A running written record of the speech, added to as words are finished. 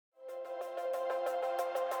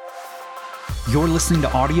You're listening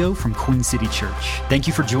to audio from Queen City Church. Thank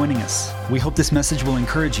you for joining us. We hope this message will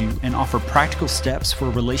encourage you and offer practical steps for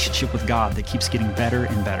a relationship with God that keeps getting better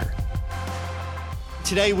and better.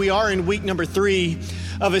 Today we are in week number 3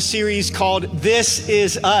 of a series called This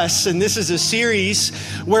Is Us. And this is a series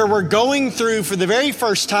where we're going through, for the very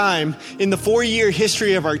first time in the 4-year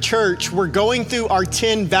history of our church, we're going through our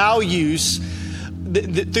 10 values,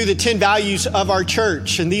 through the 10 values of our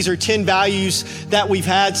church. And these are 10 values that we've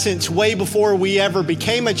had since way before we ever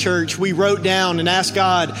became a church. We wrote down and asked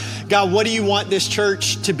God, what do you want this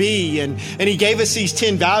church to be? And he gave us these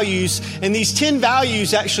 10 values. And these 10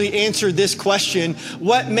 values actually answer this question: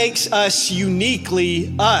 what makes us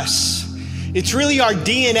uniquely us? It's really our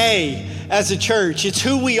DNA as a church. It's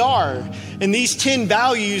who we are. And these 10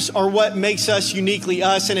 values are what makes us uniquely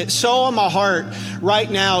us. And it's so on my heart right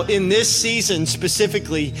now in this season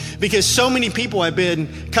specifically, because so many people have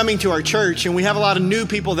been coming to our church and we have a lot of new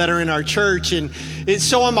people that are in our church. And it's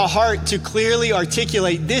so on my heart to clearly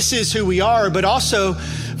articulate this is who we are, but also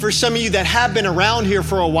for some of you that have been around here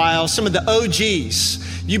for a while, some of the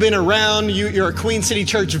OGs, you've been around, you're a Queen City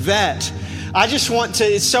Church vet. I just want to,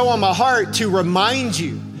 it's so on my heart to remind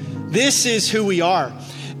you, this is who we are.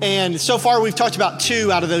 And so far, we've talked about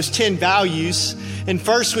 2 out of those 10 values. And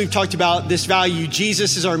first, we've talked about this value,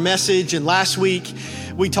 Jesus is our message. And last week,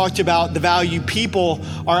 we talked about the value, people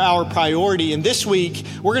are our priority. And this week,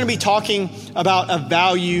 we're going to be talking about a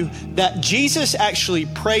value that Jesus actually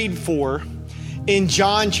prayed for in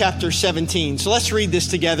John chapter 17. So let's read this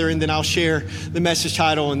together, and then I'll share the message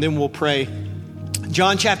title, and then we'll pray.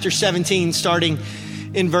 John chapter 17, starting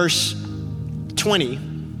in verse 20.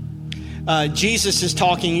 Jesus is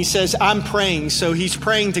talking. He says, I'm praying. So he's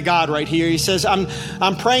praying to God right here. He says,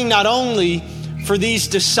 I'm praying not only for these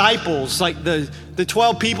disciples, like the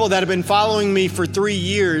 12 people that have been following me for 3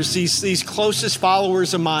 years, these closest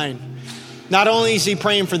followers of mine. Not only is he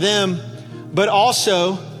praying for them, but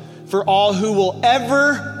also for all who will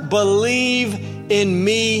ever believe in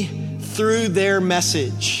me through their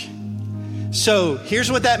message. So here's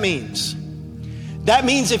what that means. That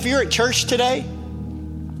means if you're at church today,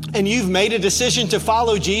 and you've made a decision to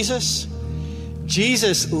follow Jesus,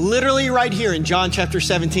 Jesus literally right here in John chapter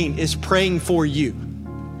 17 is praying for you.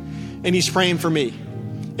 And he's praying for me.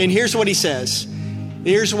 And here's what he says.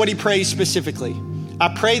 Here's what he prays specifically.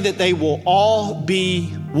 I pray that they will all be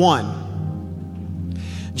one,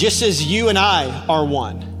 just as you and I are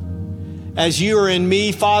one. As you are in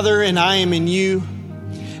me, Father, and I am in you.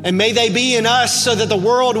 And may they be in us so that the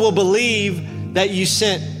world will believe that you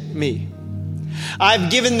sent me.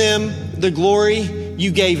 I've given them the glory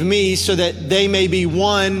you gave me so that they may be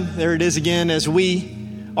one. There it is again, as we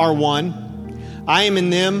are one. I am in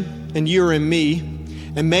them and you are in me.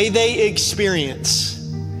 And may they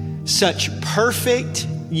experience such perfect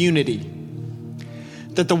unity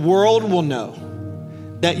that the world will know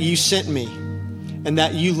that you sent me and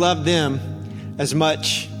that you love them as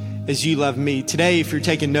much as you love me. Today, if you're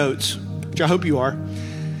taking notes, which I hope you are,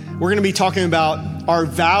 we're going to be talking about our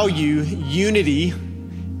value. Unity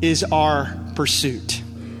is our pursuit.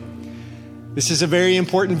 This is a very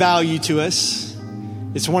important value to us.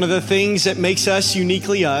 It's one of the things that makes us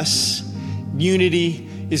uniquely us. Unity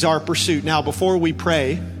is our pursuit. Now, before we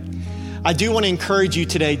pray, I do want to encourage you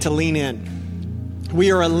today to lean in.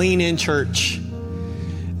 We are a lean in church.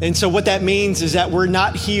 And so what that means is that we're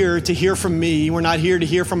not here to hear from me. We're not here to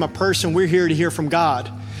hear from a person. We're here to hear from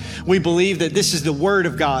God. We believe that this is the word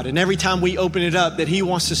of God, and every time we open it up, that he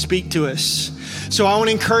wants to speak to us. So I want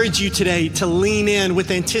to encourage you today to lean in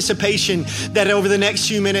with anticipation that over the next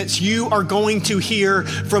few minutes, you are going to hear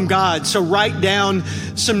from God. So write down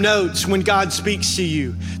some notes when God speaks to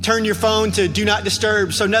you. Turn your phone to do not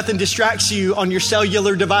disturb so nothing distracts you on your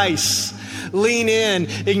cellular device. Lean in,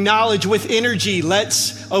 acknowledge with energy.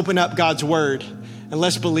 Let's open up God's word and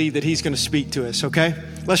let's believe that he's going to speak to us, okay?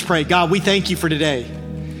 Let's pray. God, we thank you for today.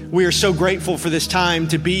 We are so grateful for this time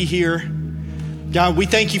to be here. God, we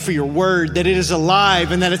thank you for your word, that it is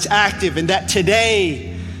alive and that it's active, and that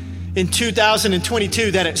today in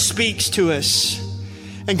 2022 that it speaks to us.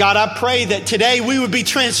 And God, I pray that today we would be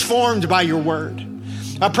transformed by your word.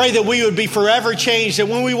 I pray that we would be forever changed, that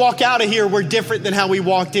when we walk out of here, we're different than how we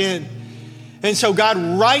walked in. And so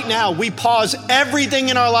God, right now we pause everything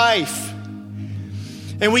in our life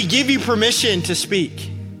and we give you permission to speak.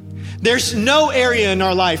 There's no area in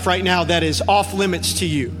our life right now that is off limits to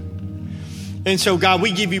you. And so, God,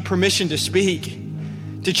 we give you permission to speak,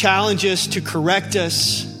 to challenge us, to correct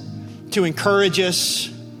us, to encourage us.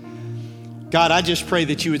 God, I just pray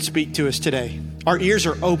that you would speak to us today. Our ears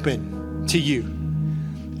are open to you.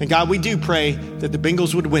 And God, we do pray that the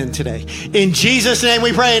Bengals would win today. In Jesus' name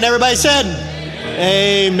we pray. And everybody said,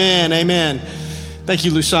 amen, amen. Thank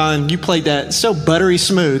you, Lusan. You played that so buttery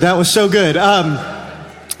smooth. That was so good.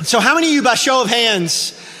 So how many of you, by show of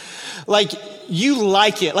hands, like you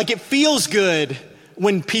like it? Like it feels good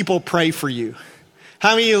when people pray for you?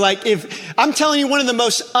 How many of you if I'm telling you, one of the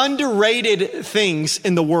most underrated things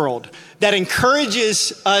in the world that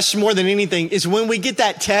encourages us more than anything is when we get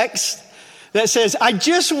that text that says, I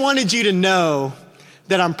just wanted you to know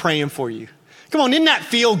that I'm praying for you. Come on, didn't that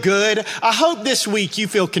feel good? I hope this week you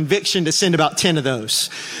feel conviction to send about 10 of those.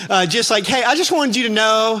 Just like, hey, I just wanted you to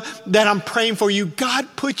know that I'm praying for you. God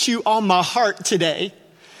put you on my heart today.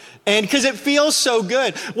 And because it feels so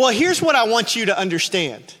good. Well, here's what I want you to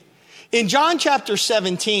understand. In John chapter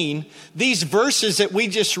 17, these verses that we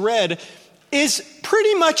just read is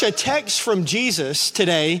pretty much a text from Jesus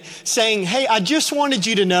today saying, hey, I just wanted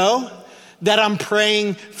you to know that I'm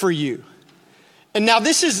praying for you. And now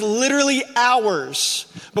this is literally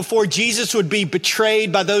hours before Jesus would be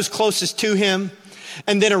betrayed by those closest to him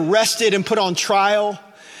and then arrested and put on trial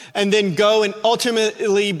and then go and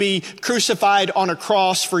ultimately be crucified on a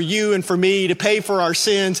cross for you and for me to pay for our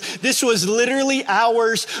sins. This was literally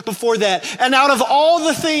hours before that. And out of all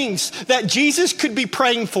the things that Jesus could be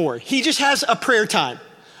praying for, he just has a prayer time.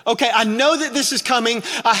 Okay, I know that this is coming.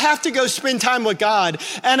 I have to go spend time with God.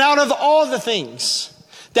 And out of all the things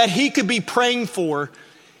that he could be praying for,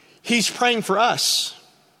 he's praying for us.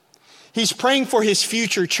 He's praying for his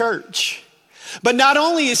future church. But not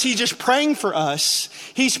only is he just praying for us,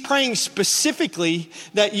 he's praying specifically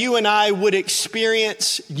that you and I would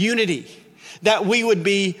experience unity, that we would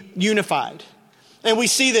be unified. And we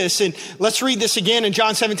see this, and let's read this again in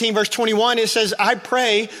John 17, verse 21. It says, I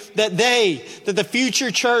pray that the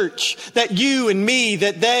future church, that you and me,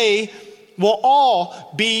 that they will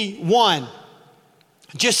all be one.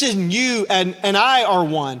 Just as you and I are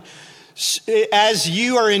one. As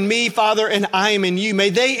you are in me, Father, and I am in you.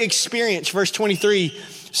 May they experience, verse 23,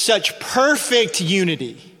 such perfect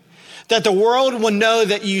unity that the world will know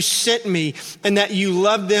that you sent me and that you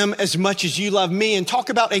love them as much as you love me. And talk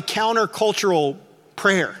about a countercultural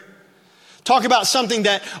prayer. Talk about something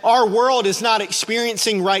that our world is not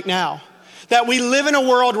experiencing right now. That we live in a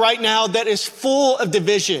world right now that is full of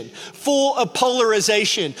division, full of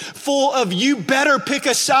polarization, full of you better pick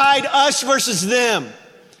a side, us versus them.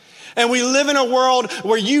 And we live in a world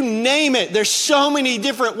where you name it, there's so many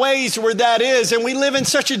different ways where that is. And we live in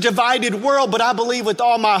such a divided world, but I believe with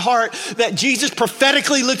all my heart that Jesus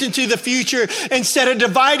prophetically looked into the future and said a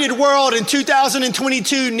divided world in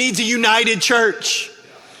 2022 needs a united church.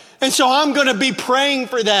 And so I'm going to be praying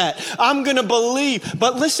for that. I'm going to believe.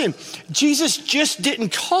 But listen, Jesus just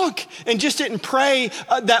didn't talk and just didn't pray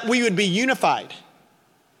that we would be unified.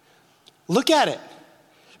 Look at it.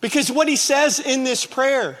 Because what he says in this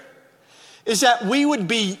prayer is that we would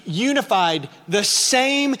be unified the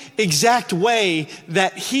same exact way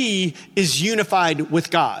that he is unified with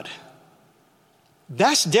God.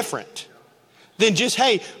 That's different than just,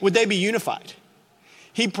 hey, would they be unified?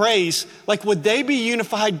 He prays, like, would they be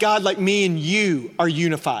unified, God, like me and you are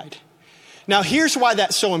unified? Now, here's why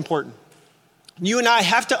that's so important. You and I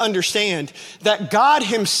have to understand that God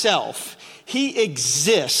himself, he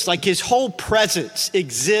exists, like his whole presence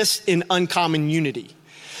exists in uncommon unity.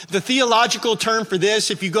 The theological term for this,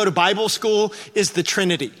 if you go to Bible school, is the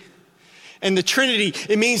Trinity. And the Trinity,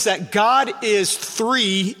 it means that God is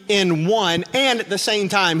three in one, and at the same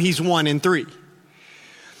time, he's one in three.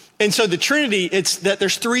 And so the Trinity, it's that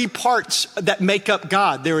there's three parts that make up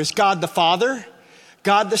God. There is God the Father,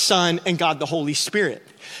 God the Son, and God the Holy Spirit.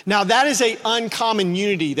 Now that is an uncommon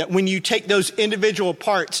unity that when you take those individual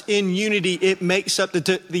parts in unity, it makes up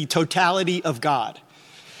the totality of God.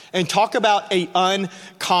 And talk about an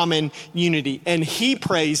uncommon unity. And he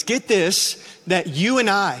prays, get this, that you and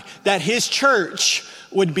I, that his church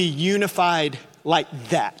would be unified like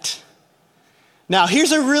that. Now,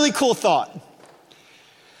 here's a really cool thought.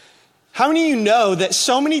 How many of you know that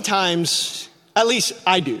so many times, at least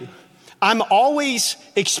I do, I'm always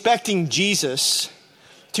expecting Jesus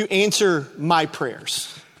to answer my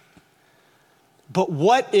prayers. But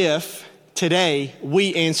what if today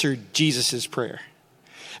we answered Jesus' prayer?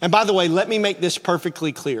 And by the way, let me make this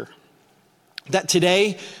perfectly clear. That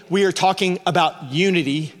today we are talking about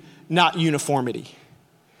unity, not uniformity.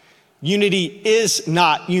 Unity is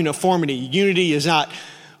not uniformity. Unity is not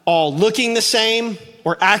all looking the same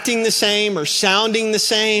or acting the same or sounding the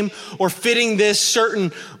same or fitting this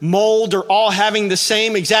certain mold or all having the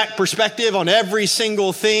same exact perspective on every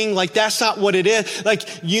single thing. Like that's not what it is. Like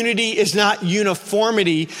unity is not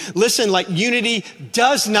uniformity. Listen, like unity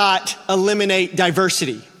does not eliminate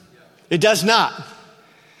diversity. It does not.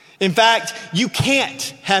 In fact, you can't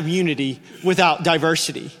have unity without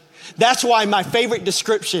diversity. That's why my favorite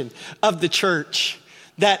description of the church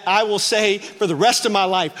that I will say for the rest of my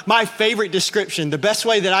life, my favorite description, the best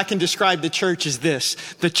way that I can describe the church is this: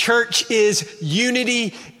 the church is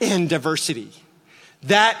unity in diversity.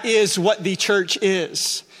 That is what the church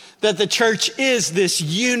is. That the church is this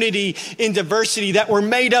unity in diversity, that we're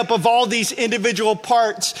made up of all these individual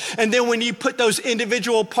parts. And then when you put those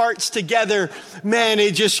individual parts together, man,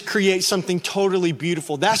 it just creates something totally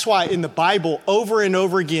beautiful. That's why in the Bible, over and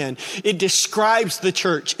over again, it describes the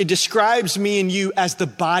church. It describes me and you as the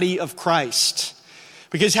body of Christ.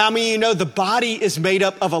 Because how many of you know the body is made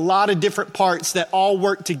up of a lot of different parts that all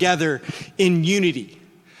work together in unity?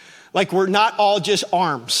 Like we're not all just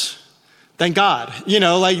arms. Thank God. You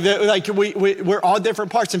know, we're all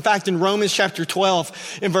different parts. In fact, in Romans chapter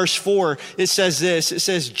 12, in verse 4, it says this. It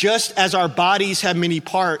says, just as our bodies have many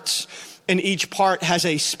parts and each part has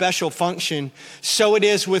a special function, so it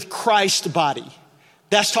is with Christ's body.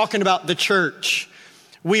 That's talking about the church.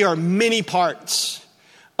 We are many parts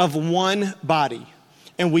of one body,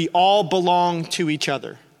 and we all belong to each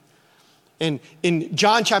other. And in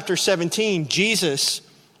John chapter 17, Jesus,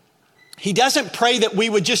 he doesn't pray that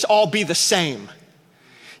we would just all be the same.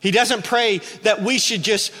 He doesn't pray that we should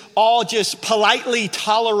just all just politely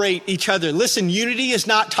tolerate each other. Listen, unity is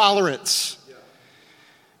not tolerance.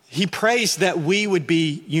 He prays that we would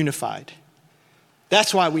be unified.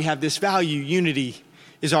 That's why we have this value. Unity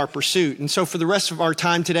is our pursuit. And so for the rest of our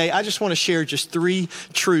time today, I just want to share just 3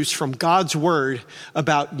 truths from God's word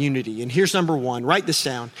about unity. And here's number 1, write this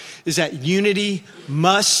down, is that unity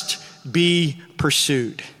must be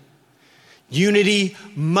pursued. Unity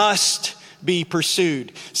must be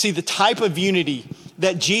pursued. See, the type of unity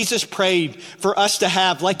that Jesus prayed for us to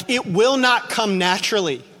have, like it will not come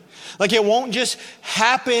naturally. Like it won't just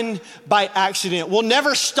happen by accident. We'll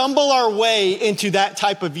never stumble our way into that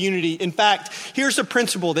type of unity. In fact, here's a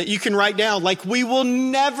principle that you can write down. Like we will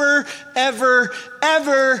never, ever,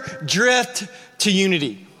 ever drift to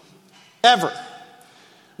unity. Ever.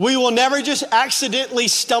 We will never just accidentally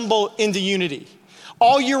stumble into unity.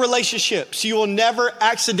 All your relationships, you will never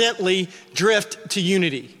accidentally drift to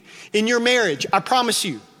unity. In your marriage, I promise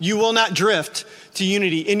you, you will not drift to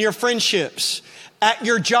unity. In your friendships, at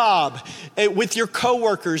your job, with your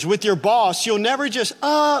coworkers, with your boss, you'll never just,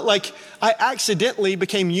 I accidentally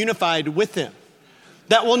became unified with them.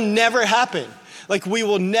 That will never happen. Like we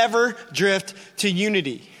will never drift to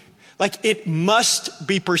unity. Like it must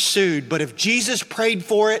be pursued. But if Jesus prayed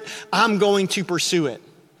for it, I'm going to pursue it.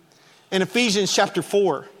 In Ephesians chapter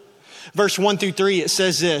 4, verse 1 through 3, it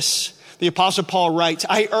says this. The Apostle Paul writes,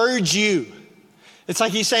 I urge you. It's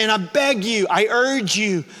like he's saying, I beg you, I urge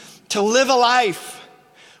you to live a life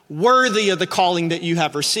worthy of the calling that you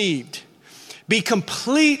have received. Be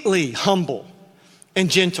completely humble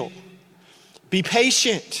and gentle. Be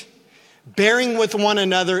patient, bearing with one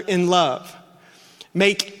another in love.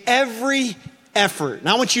 Make every effort. And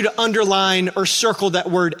I want you to underline or circle that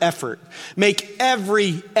word effort. Make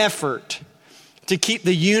every effort to keep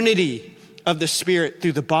the unity of the Spirit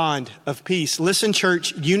through the bond of peace. Listen,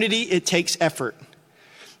 church, unity, it takes effort.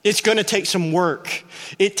 It's going to take some work.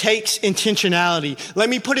 It takes intentionality. Let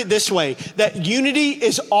me put it this way, that unity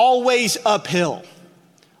is always uphill.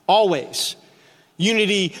 Always.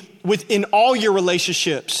 Unity within all your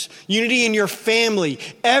relationships, unity in your family,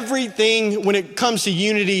 everything when it comes to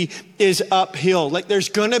unity is uphill. Like there's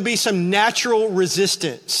gonna be some natural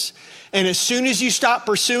resistance. And as soon as you stop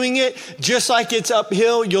pursuing it, just like it's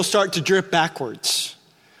uphill, you'll start to drift backwards.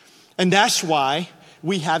 And that's why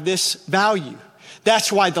we have this value.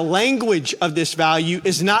 That's why the language of this value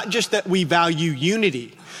is not just that we value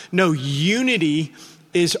unity. No, unity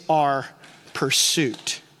is our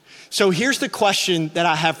pursuit. So here's the question that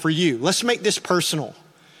I have for you. Let's make this personal.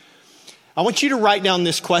 I want you to write down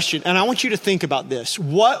this question and I want you to think about this.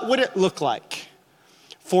 What would it look like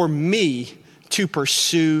for me to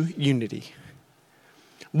pursue unity?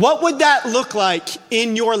 What would that look like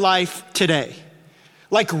in your life today?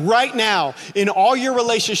 Like right now, in all your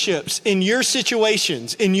relationships, in your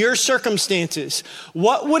situations, in your circumstances,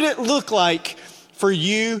 what would it look like for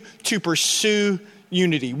you to pursue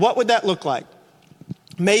unity? What would that look like?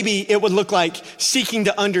 Maybe it would look like seeking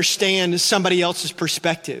to understand somebody else's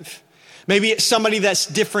perspective. Maybe it's somebody that's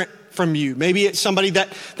different from you. Maybe it's somebody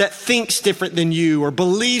that thinks different than you or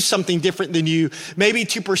believes something different than you. Maybe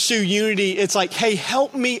to pursue unity, it's like, hey,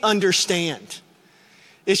 help me understand.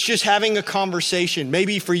 It's just having a conversation.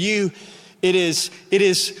 Maybe for you, it is,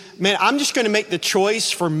 man, I'm just going to make the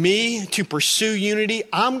choice for me to pursue unity.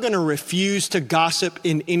 I'm going to refuse to gossip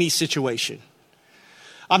in any situation.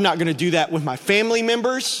 I'm not going to do that with my family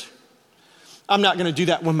members. I'm not going to do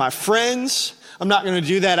that with my friends. I'm not going to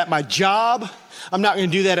do that at my job. I'm not going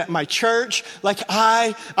to do that at my church. Like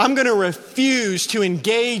I'm going to refuse to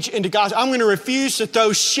engage into gossip. I'm going to refuse to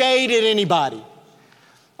throw shade at anybody.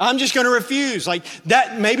 I'm just going to refuse. Like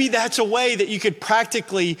that, maybe that's a way that you could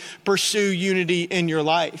practically pursue unity in your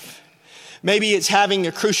life. Maybe it's having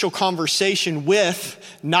a crucial conversation with,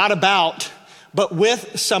 not about, but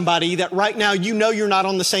with somebody that right now you know you're not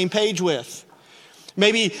on the same page with.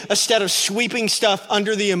 Maybe instead of sweeping stuff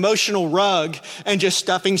under the emotional rug and just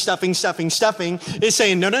stuffing, is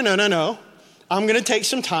saying, no. I'm going to take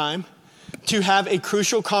some time to have a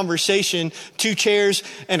crucial conversation, 2 chairs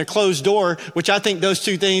and a closed door, which I think those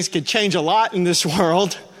 2 things could change a lot in this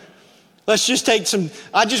world. Let's just I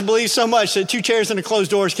just believe so much that 2 chairs and a closed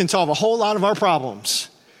doors can solve a whole lot of our problems.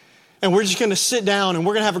 And we're just going to sit down and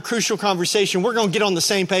we're going to have a crucial conversation. We're going to get on the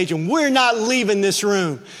same page and we're not leaving this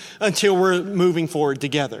room until we're moving forward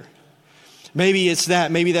together. Maybe it's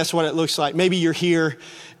that. Maybe that's what it looks like. Maybe you're here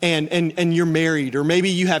and you're married, or maybe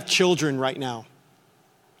you have children right now.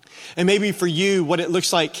 And maybe for you, what it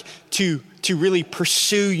looks like to really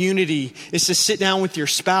pursue unity is to sit down with your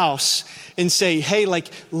spouse and say, hey,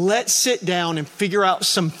 let's sit down and figure out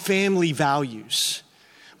some family values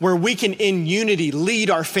where we can, in unity, lead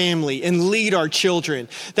our family and lead our children.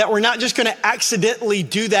 That we're not just going to accidentally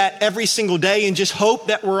do that every single day and just hope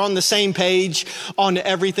that we're on the same page on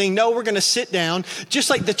everything. No, we're going to sit down, just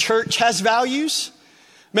like the church has values.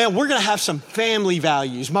 Man, we're going to have some family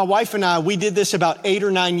values. My wife and I, we did this about 8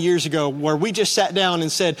 or 9 years ago, where we just sat down and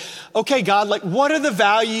said, okay, God, what are the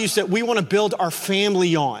values that we want to build our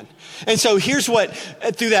family on? And so here's what,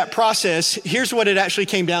 through that process, here's what it actually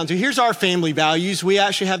came down to. Here's our family values. We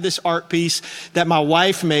actually have this art piece that my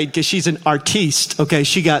wife made because she's an artiste. Okay,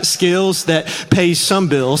 she got skills that pays some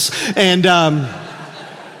bills.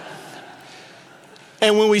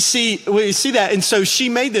 And when we see that, and so she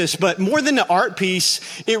made this, but more than the art piece,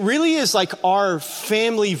 it really is like our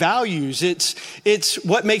family values. It's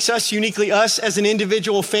what makes us uniquely us as an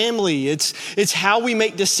individual family. It's how we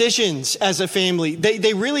make decisions as a family.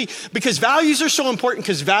 They really, because values are so important,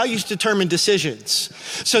 because values determine decisions.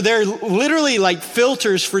 So they're literally like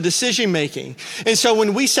filters for decision making. And so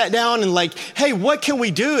when we sat down and hey, what can we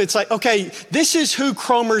do? It's like, okay, this is who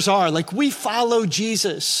Cromers are. We follow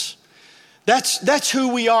Jesus. That's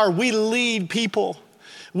who we are. We lead people.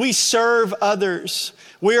 We serve others.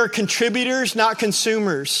 We are contributors, not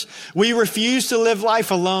consumers. We refuse to live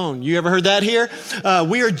life alone. You ever heard that here?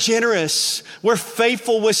 We are generous. We're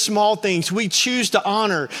faithful with small things. We choose to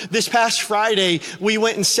honor. This past Friday, we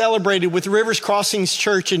went and celebrated with Rivers Crossings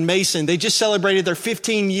Church in Mason. They just celebrated their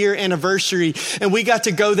 15-year anniversary, and we got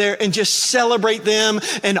to go there and just celebrate them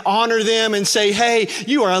and honor them and say, hey,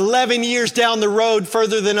 you are 11 years down the road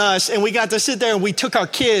further than us. And we got to sit there and we took our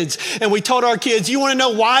kids and we told our kids, you want to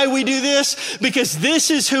know why we do this? Because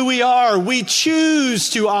this is who we are. We choose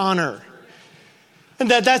to honor.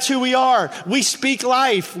 And that's who we are. We speak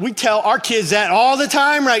life. We tell our kids that all the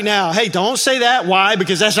time right now. Hey, don't say that. Why?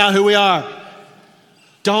 Because that's not who we are.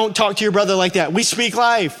 Don't talk to your brother like that. We speak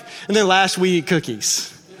life. And then last, we eat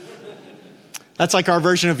cookies. That's like our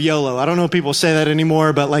version of YOLO. I don't know if people say that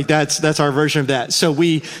anymore, but that's our version of that. So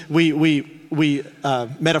we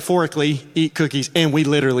metaphorically eat cookies, and we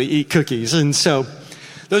literally eat cookies. And so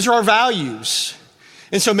those are our values.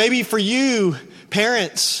 And so maybe for you,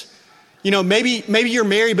 parents, maybe you're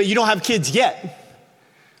married, but you don't have kids yet.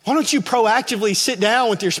 Why don't you proactively sit down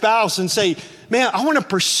with your spouse and say, man, I want to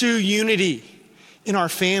pursue unity in our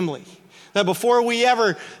family. That before we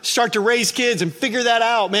ever start to raise kids and figure that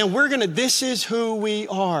out, man, this is who we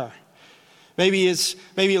are. Maybe it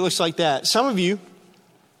looks like that. Some of you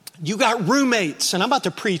got roommates, and I'm about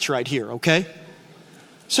to preach right here, okay?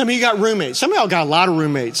 Some of you got roommates. Some of y'all got a lot of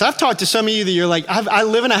roommates. I've talked to some of you that you're like, I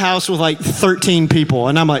live in a house with 13 people.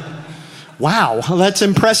 And I'm like, wow, that's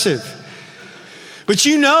impressive. But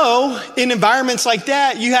in environments like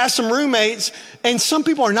that, you have some roommates and some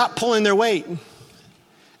people are not pulling their weight.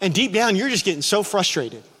 And deep down, you're just getting so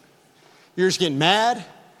frustrated. You're just getting mad.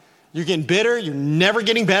 You're getting bitter. You're never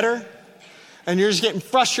getting better. And you're just getting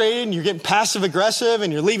frustrated and you're getting passive aggressive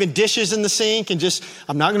and you're leaving dishes in the sink and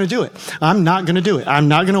I'm not going to do it. I'm not going to do it. I'm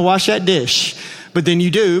not going to wash that dish. But then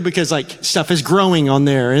you do because stuff is growing on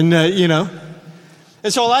there and,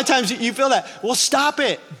 And so a lot of times you feel that. Well, stop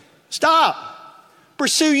it. Stop.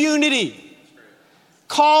 Pursue unity.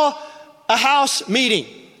 Call a house meeting.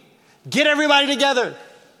 Get everybody together.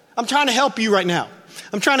 I'm trying to help you right now.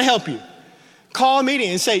 I'm trying to help you. Call a meeting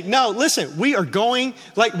and say, no, listen, we got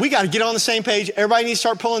to get on the same page. Everybody needs to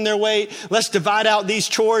start pulling their weight. Let's divide out these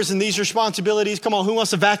chores and these responsibilities. Come on, who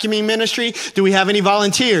wants a vacuuming ministry? Do we have any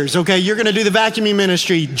volunteers? Okay, you're going to do the vacuuming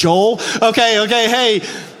ministry. Joel? Okay, hey,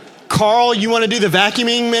 Carl, you want to do the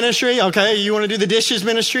vacuuming ministry? Okay, you want to do the dishes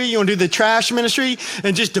ministry? You want to do the trash ministry?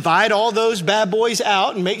 And just divide all those bad boys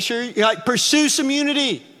out and make sure you pursue some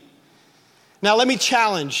unity. Now, let me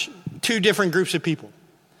challenge two different groups of people.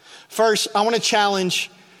 First, I want to challenge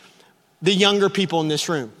the younger people in this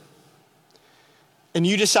room. And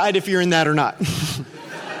you decide if you're in that or not.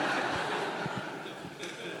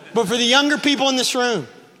 But for the younger people in this room,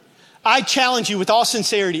 I challenge you with all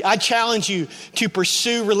sincerity. I challenge you to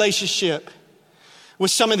pursue relationship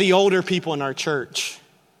with some of the older people in our church.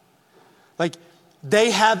 Like,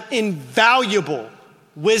 they have invaluable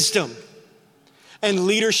wisdom and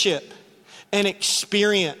leadership and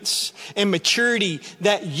experience and maturity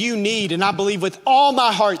that you need. And I believe with all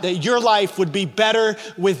my heart that your life would be better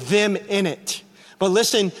with them in it. But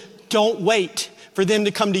listen, don't wait for them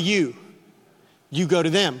to come to you. You go to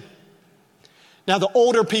them. Now, the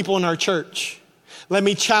older people in our church, let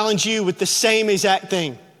me challenge you with the same exact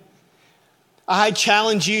thing. I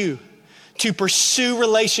challenge you to pursue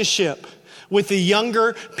relationship with the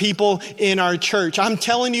younger people in our church. I'm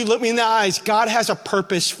telling you, look me in the eyes, God has a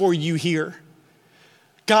purpose for you here.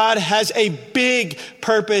 God has a big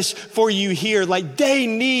purpose for you here. Like, they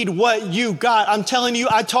need what you got. I'm telling you,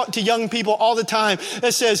 I talk to young people all the time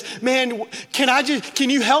that says, man, can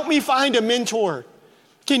you help me find a mentor?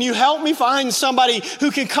 Can you help me find somebody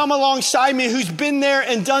who can come alongside me, who's been there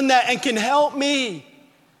and done that and can help me?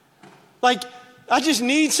 Like, I just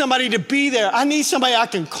need somebody to be there. I need somebody I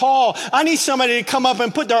can call. I need somebody to come up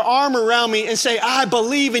and put their arm around me and say, I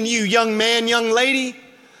believe in you, young man, young lady.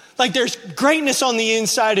 Like, there's greatness on the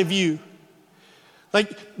inside of you.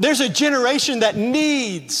 Like, there's a generation that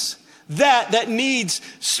needs that needs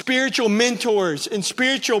spiritual mentors and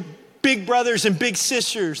spiritual big brothers and big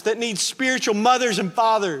sisters, that need spiritual mothers and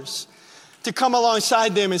fathers to come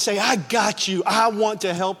alongside them and say, I got you. I want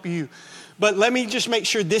to help you. But let me just make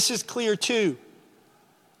sure this is clear too.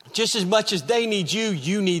 Just as much as they need you,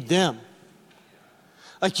 you need them.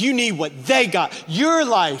 Like, you need what they got. Your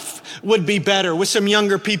life would be better with some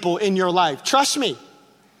younger people in your life. Trust me,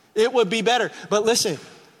 it would be better. But listen,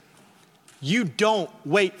 you don't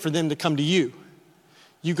wait for them to come to you.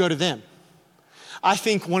 You go to them. I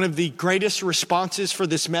think one of the greatest responses for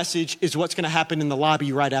this message is what's going to happen in the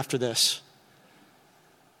lobby right after this.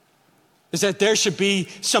 Is that there should be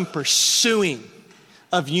some pursuing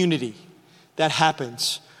of unity that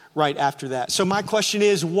happens right after that. So my question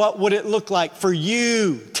is, what would it look like for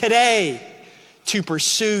you today to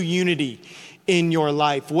pursue unity in your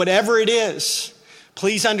life? Whatever it is,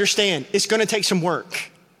 please understand, it's going to take some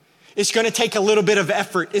work. It's going to take a little bit of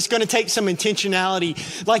effort. It's going to take some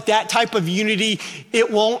intentionality. Like, that type of unity, it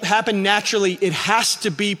won't happen naturally. It has to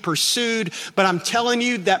be pursued. But I'm telling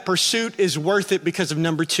you, that pursuit is worth it because of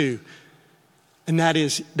number two. And that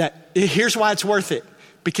is that here's why it's worth it.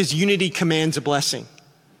 Because unity commands a blessing.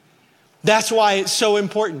 That's why it's so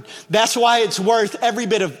important. That's why it's worth every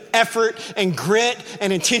bit of effort and grit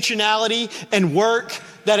and intentionality and work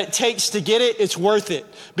that it takes to get it. It's worth it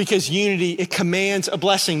because unity, it commands a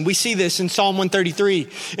blessing. We see this in Psalm 133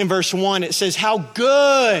 in verse 1. It says, how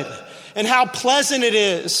good and how pleasant it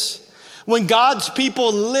is when God's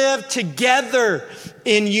people live together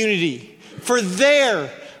in unity. For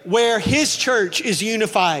there, where his church is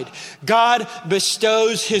unified, God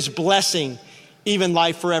bestows his blessing, even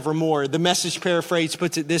life forevermore. The Message paraphrase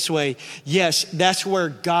puts it this way. Yes, that's where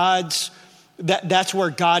God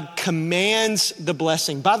commands the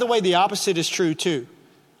blessing. By the way, the opposite is true too.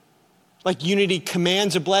 Like, unity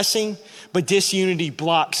commands a blessing, but disunity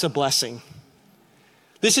blocks a blessing.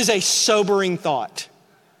 This is a sobering thought.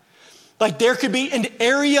 Like, there could be an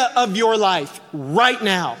area of your life right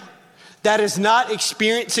now that is not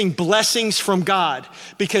experiencing blessings from God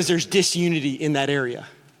because there's disunity in that area.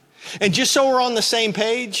 And just so we're on the same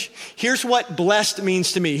page, here's what blessed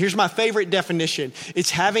means to me. Here's my favorite definition.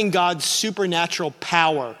 It's having God's supernatural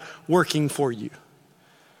power working for you.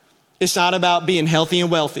 It's not about being healthy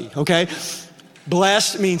and wealthy, okay?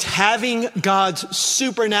 Blessed means having God's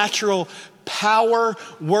supernatural power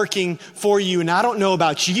working for you. And I don't know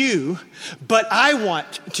about you, but I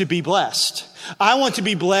want to be blessed. I want to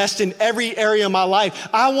be blessed in every area of my life.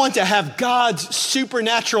 I want to have God's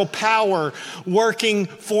supernatural power working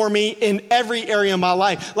for me in every area of my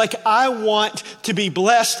life. Like, I want to be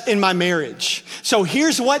blessed in my marriage. So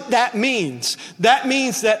here's what that means. That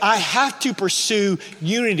means that I have to pursue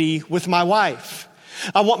unity with my wife.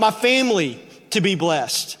 I want my family to be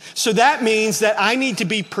blessed. So that means that I need to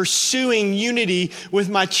be pursuing unity with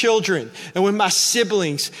my children and with my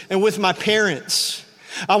siblings and with my parents.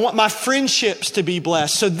 I want my friendships to be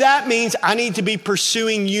blessed. So that means I need to be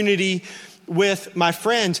pursuing unity with my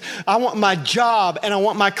friends. I want my job and I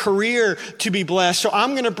want my career to be blessed. So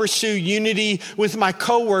I'm going to pursue unity with my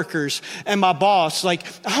coworkers and my boss. Like,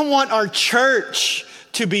 I want our church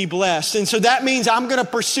to be blessed. And so that means I'm going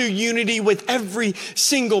to pursue unity with every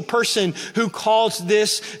single person who calls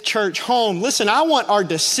this church home. Listen, I want our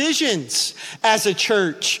decisions as a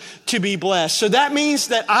church to be blessed. So that means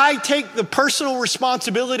that I take the personal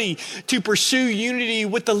responsibility to pursue unity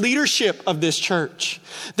with the leadership of this church,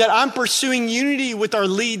 that I'm pursuing unity with our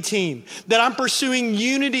lead team, that I'm pursuing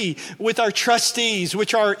unity with our trustees,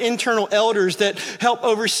 which are internal elders that help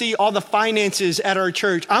oversee all the finances at our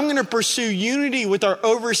church. I'm going to pursue unity with our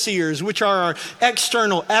overseers, which are our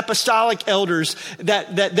external apostolic elders,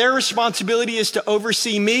 that their responsibility is to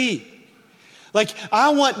oversee me. Like,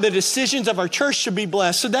 I want the decisions of our church to be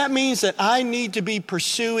blessed. So that means that I need to be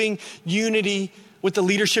pursuing unity with the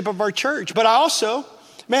leadership of our church. But I also,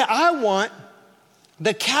 I want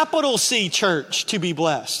the capital C church to be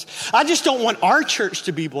blessed. I just don't want our church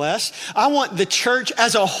to be blessed. I want the church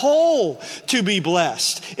as a whole to be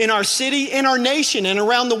blessed in our city, in our nation, and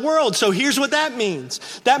around the world. So here's what that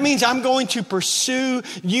means. That means I'm going to pursue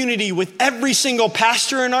unity with every single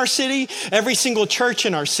pastor in our city, every single church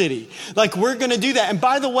in our city. Like, we're going to do that. And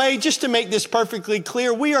by the way, just to make this perfectly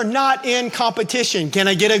clear, we are not in competition. Can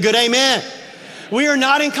I get a good amen? We are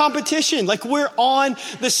not in competition. Like, we're on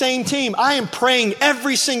the same team. I am praying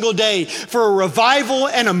every single day for a revival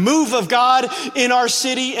and a move of God in our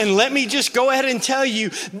city. And let me just go ahead and tell you,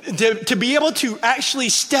 to be able to actually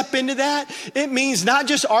step into that, it means not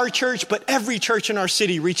just our church, but every church in our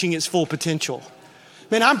city reaching its full potential.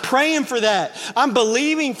 Man, I'm praying for that. I'm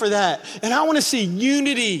believing for that. And I want to see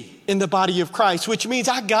unity in the body of Christ, which means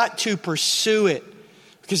I got to pursue it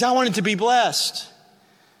because I want it to be blessed.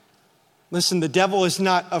 Listen, the devil is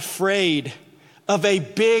not afraid of a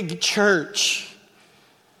big church.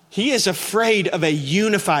 He is afraid of a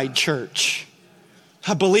unified church.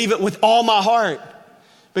 I believe it with all my heart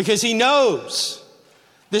because he knows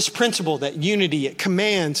this principle that unity, it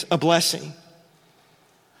commands a blessing.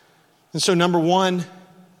 And so number one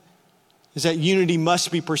is that unity must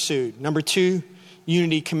be pursued. Number two,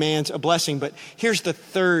 unity commands a blessing. But here's the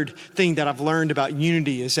third thing that I've learned about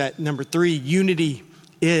unity is that number three, unity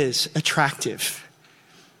is attractive.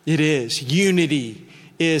 It is. Unity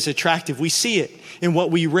is attractive. We see it in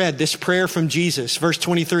what we read, this prayer from Jesus, verse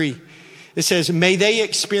 23. It says, may they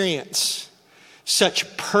experience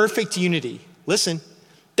such perfect unity, listen,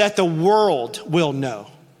 that the world will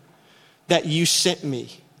know that you sent me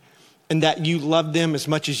and that you love them as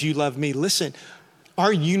much as you love me. Listen,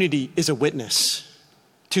 our unity is a witness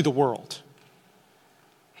to the world.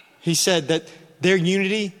 He said that their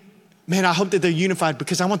unity, man, I hope that they're unified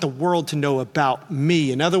because I want the world to know about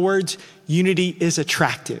me. In other words, unity is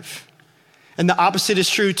attractive. And the opposite is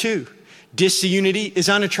true too. Disunity is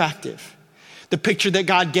unattractive. The picture that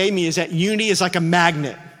God gave me is that unity is like a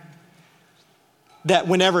magnet. That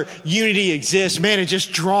whenever unity exists, man, it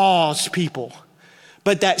just draws people.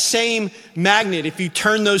 But that same magnet, if you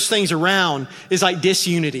turn those things around, is like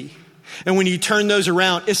disunity. And when you turn those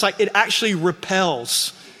around, it's like it actually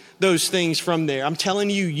repels those things from there. I'm telling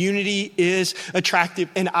you, unity is attractive.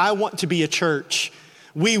 And I want to be a church.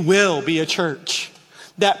 We will be a church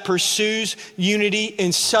that pursues unity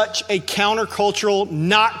in such a countercultural,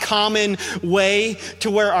 not common way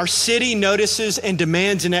to where our city notices and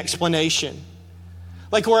demands an explanation.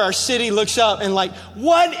 Like where our city looks up and like,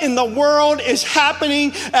 what in the world is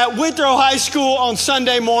happening at Withrow High School on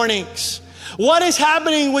Sunday mornings? What is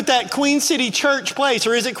happening with that Queen City Church place?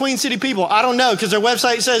 Or is it Queen City People? I don't know because their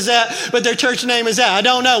website says that, but their church name is that. I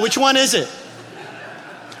don't know. Which one is it?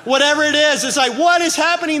 Whatever it is, it's like, what is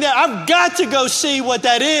happening there? I've got to go see what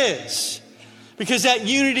that is. Because that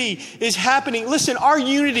unity is happening. Listen, our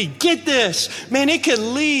unity, get this, man, it could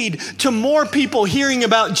lead to more people hearing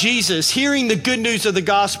about Jesus, hearing the good news of the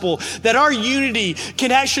gospel, that our unity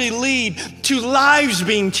can actually lead to lives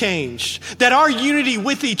being changed, that our unity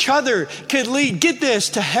with each other could lead, get this,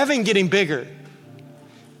 to heaven getting bigger.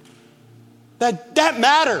 That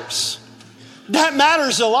matters. That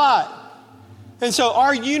matters a lot. And so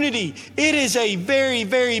our unity, it is a very,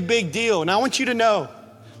 very big deal. And I want you to know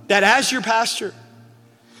that as your pastor,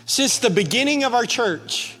 since the beginning of our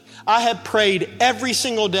church, I have prayed every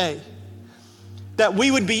single day that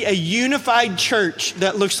we would be a unified church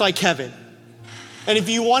that looks like heaven. And if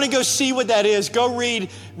you want to go see what that is, go read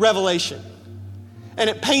Revelation. And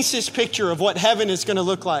it paints this picture of what heaven is going to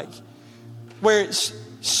look like. where it's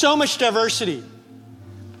so much diversity,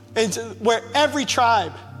 and where every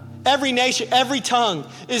tribe, every nation, every tongue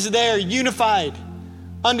is there unified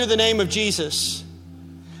under the name of Jesus.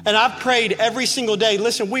 And I've prayed every single day,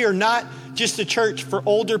 listen, we are not just a church for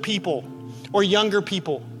older people or younger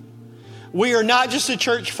people. We are not just a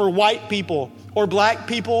church for white people or black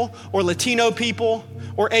people or Latino people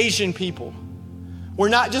or Asian people. We're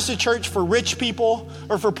not just a church for rich people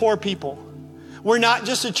or for poor people. We're not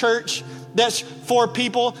just a church that's for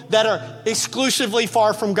people that are exclusively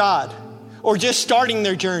far from God or just starting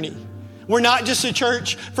their journey. We're not just a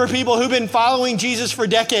church for people who've been following Jesus for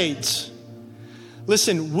decades.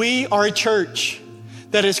 Listen, we are a church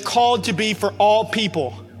that is called to be for all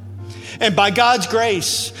people. And by God's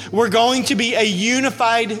grace, we're going to be a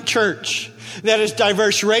unified church that is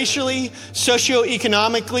diverse racially,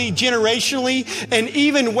 socioeconomically, generationally, and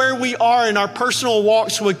even where we are in our personal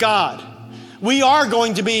walks with God. We are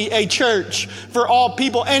going to be a church for all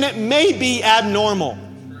people, and it may be abnormal.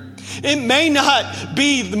 It may not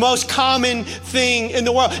be the most common thing in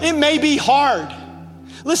the world. It may be hard.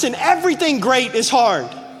 Listen, everything great is hard.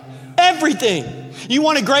 Everything. You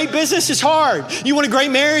want a great business? It's hard. You want a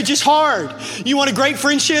great marriage? It's hard. You want a great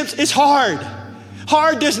friendships? It's hard.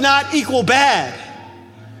 Hard does not equal bad.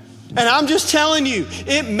 And I'm just telling you,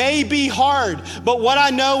 it may be hard, but what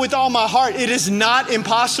I know with all my heart, it is not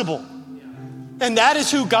impossible. And that is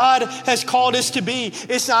who God has called us to be.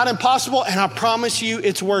 It's not impossible, and I promise you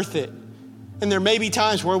it's worth it. And there may be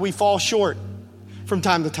times where we fall short from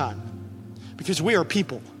time to time because we are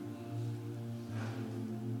people.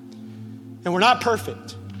 And we're not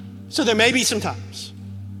perfect. So there may be some times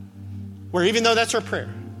where even though that's our prayer,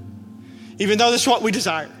 even though that's what we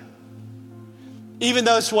desire, even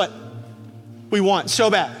though it's what we want so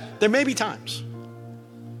bad, there may be times,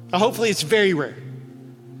 and hopefully it's very rare,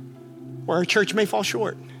 where our church may fall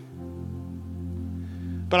short.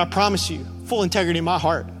 But I promise you, full integrity in my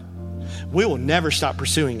heart, we will never stop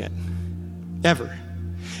pursuing it, ever.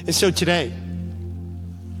 And so today,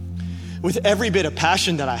 with every bit of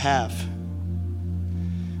passion that I have,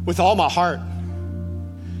 with all my heart,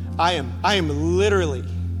 I am literally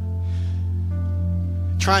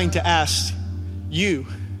trying to ask you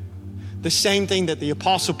the same thing that the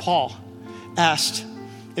Apostle Paul asked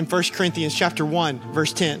in 1 Corinthians chapter 1,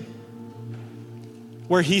 verse 10.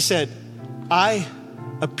 Where he said, I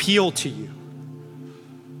appeal to you.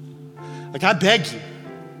 Like I beg you.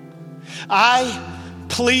 I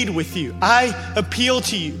plead with you. I appeal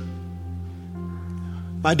to you.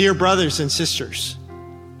 My dear brothers and sisters,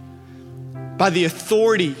 by the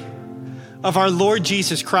authority of our Lord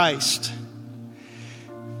Jesus Christ,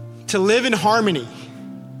 to live in harmony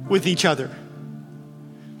with each other.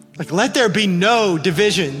 Like let there be no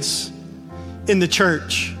divisions in the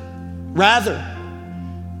church. Rather,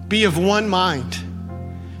 be of one mind,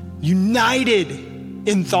 united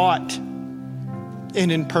in thought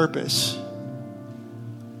and in purpose.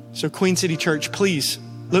 So Queen City Church, please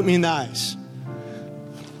look me in the eyes.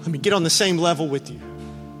 Let me get on the same level with you.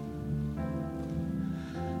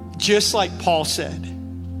 Just like Paul said,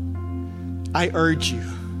 I urge you,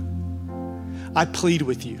 I plead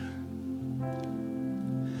with you,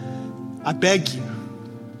 I beg you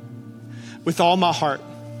with all my heart,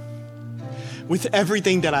 with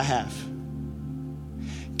everything that I have.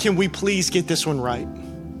 Can we please get this one right?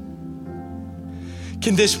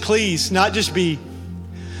 Can this please not just be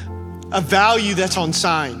a value that's on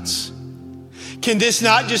signs? Can this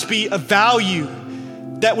not just be a value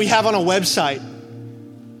that we have on a website?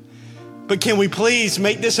 But can we please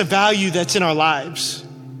make this a value that's in our lives?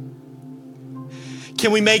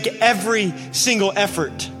 Can we make every single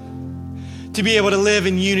effort to be able to live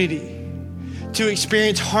in unity, to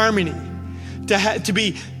experience harmony, to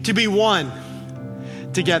be one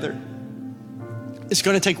together? It's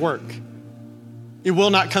going to take work. It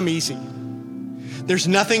will not come easy. There's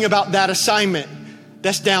nothing about that assignment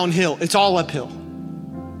that's downhill. It's all uphill.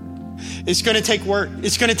 It's going to take work.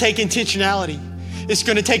 It's going to take intentionality. It's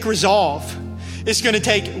going to take resolve. It's going to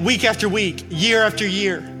take week after week, year after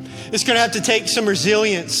year. It's going to have to take some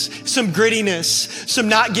resilience, some grittiness, some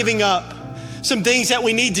not giving up, some things that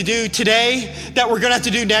we need to do today that we're going to have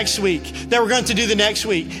to do next week, that we're going to do the next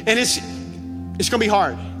week. And it's going to be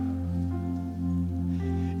hard.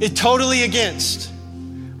 It's totally against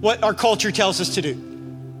what our culture tells us to do.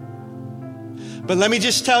 But let me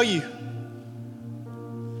just tell you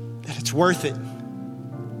that it's worth it.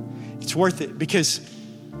 It's worth it because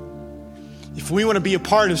if we want to be a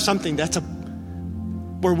part of something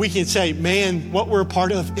where we can say, man, what we're a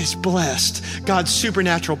part of is blessed. God's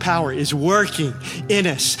supernatural power is working in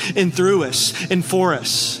us and through us and for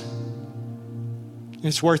us. And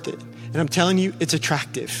it's worth it. And I'm telling you, it's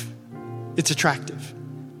attractive. It's attractive.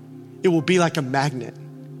 It will be like a magnet.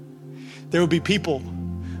 There will be people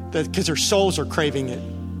that, because their souls are craving it.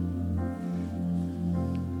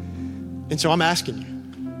 And so I'm asking you,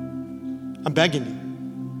 I'm begging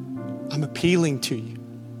you, I'm appealing to you.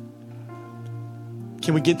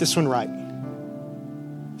 Can we get this one right?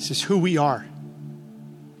 This is who we are.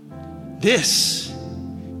 This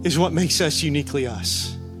is what makes us uniquely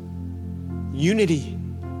us. Unity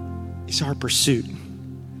is our pursuit.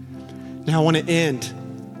 Now I want to end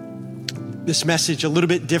this message a little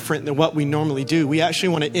bit different than what we normally do. We actually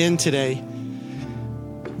want to end today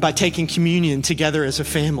by taking communion together as a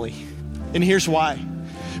family. And here's why.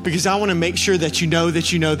 Because I want to make sure that you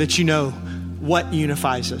know what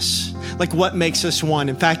unifies us. Like what makes us one.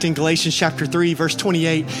 In fact, in Galatians chapter 3, verse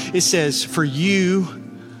 28, it says, for you,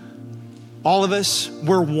 all of us,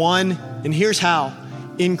 we're one. And here's how,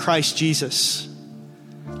 in Christ Jesus.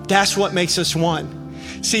 That's what makes us one.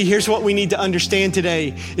 See, here's what we need to understand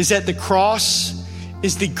today is that the cross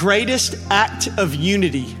is the greatest act of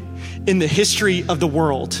unity in the history of the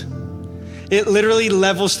world. It literally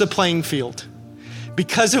levels the playing field.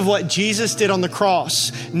 Because of what Jesus did on the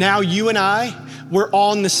cross, now you and I, we're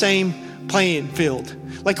on the same playing field.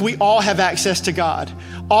 Like we all have access to God.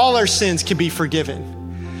 All our sins can be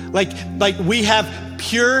forgiven. Like we have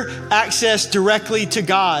pure access directly to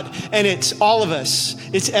God. And it's all of us.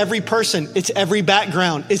 It's every person. It's every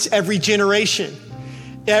background. It's every generation.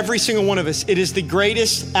 Every single one of us. It is the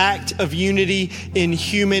greatest act of unity in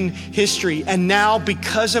human history. And now,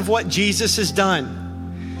 because of what Jesus has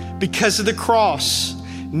done, because of the cross,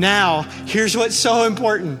 now, here's what's so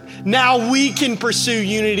important. Now we can pursue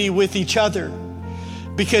unity with each other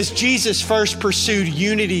because Jesus first pursued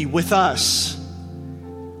unity with us.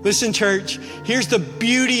 Listen, church, here's the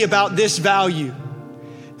beauty about this value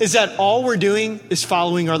is that all we're doing is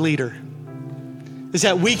following our leader. Is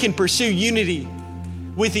that we can pursue unity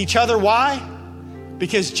with each other. Why?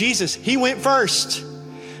 Because Jesus, he went first.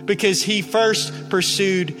 Because he first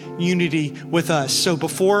pursued unity with us. So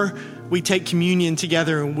before we take communion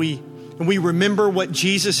together and we remember what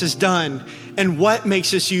Jesus has done and what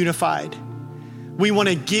makes us unified, we want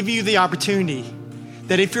to give you the opportunity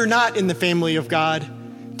that if you're not in the family of God,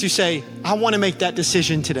 to say, I want to make that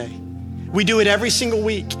decision today. We do it every single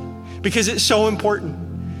week because it's so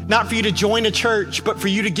important. Not for you to join a church, but for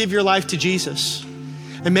you to give your life to Jesus.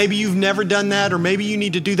 And maybe you've never done that, or maybe you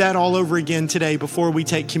need to do that all over again today before we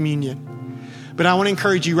take communion. But I want to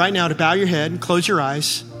encourage you right now to bow your head and close your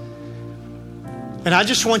eyes. And I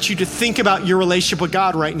just want you to think about your relationship with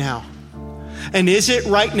God right now. And is it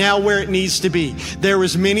right now where it needs to be? There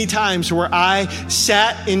was many times where I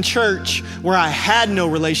sat in church where I had no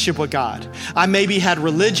relationship with God. I maybe had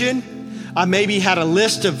religion. I maybe had a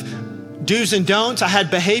list of do's and don'ts. I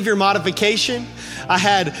had behavior modification. I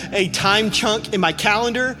had a time chunk in my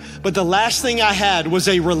calendar. But the last thing I had was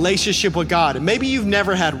a relationship with God. And maybe you've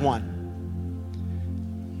never had one.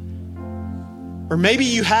 Or maybe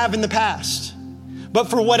you have in the past. But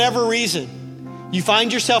for whatever reason, you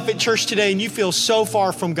find yourself at church today and you feel so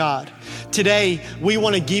far from God. Today, we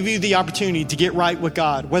want to give you the opportunity to get right with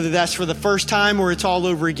God, whether that's for the first time or it's all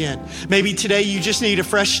over again. Maybe today you just need a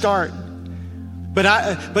fresh start.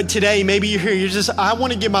 But today, maybe you're here, I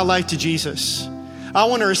want to give my life to Jesus. I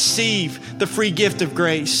want to receive the free gift of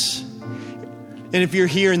grace. And if you're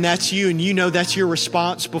here and that's you and you know that's your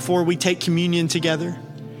response before we take communion together,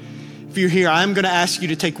 if you're here, I'm going to ask you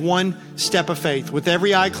to take one step of faith with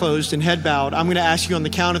every eye closed and head bowed. I'm going to ask you on the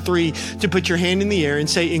count of 3 to put your hand in the air and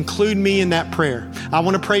say, include me in that prayer. I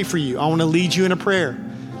want to pray for you. I want to lead you in a prayer.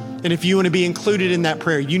 And if you want to be included in that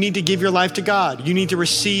prayer, you need to give your life to God. You need to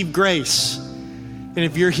receive grace. And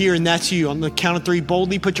if you're here and that's you, on the count of 3,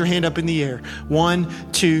 boldly put your hand up in the air.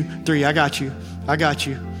 1, 2, 3. I got you. I got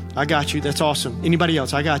you. I got you. That's awesome. Anybody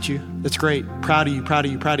else? I got you. That's great. Proud of you. Proud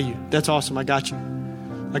of you. Proud of you. That's awesome. I got you.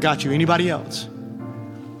 I got you. Anybody else?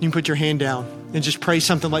 You can put your hand down and just pray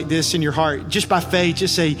something like this in your heart. Just by faith,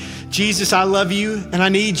 just say, Jesus, I love you and I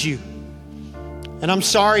need you. And I'm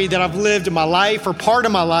sorry that I've lived my life or part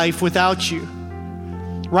of my life without you.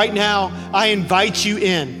 Right now, I invite you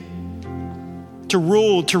in to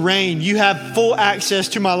rule, to reign. You have full access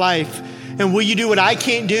to my life. And will you do what I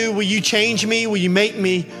can't do? Will you change me? Will you make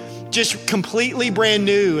me just completely brand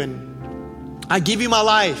new? And I give you my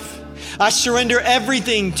life. I surrender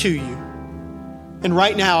everything to you. And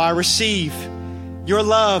right now I receive your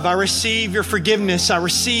love. I receive your forgiveness. I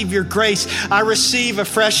receive your grace. I receive a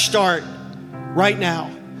fresh start right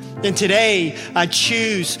now. And today, I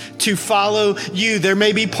choose to follow you. There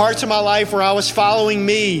may be parts of my life where I was following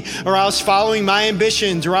me, or I was following my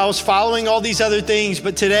ambitions, or I was following all these other things.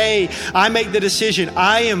 But today, I make the decision.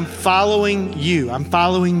 I am following you. I'm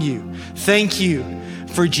following you. Thank you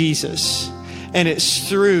for Jesus. And it's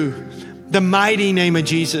through the mighty name of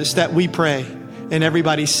Jesus that we pray. And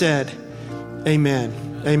everybody said, amen.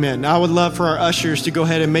 Amen. I would love for our ushers to go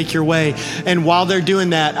ahead and make your way. And while they're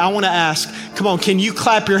doing that, I want to ask, come on, can you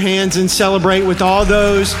clap your hands and celebrate with all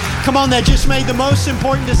those, come on, that just made the most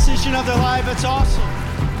important decision of their life? It's awesome.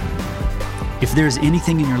 If there's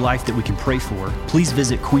anything in your life that we can pray for, please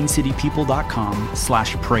visit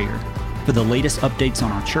queencitypeople.com/prayer. For the latest updates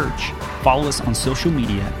on our church, follow us on social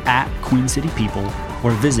media @QueenCityPeople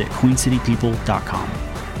or visit queencitypeople.com.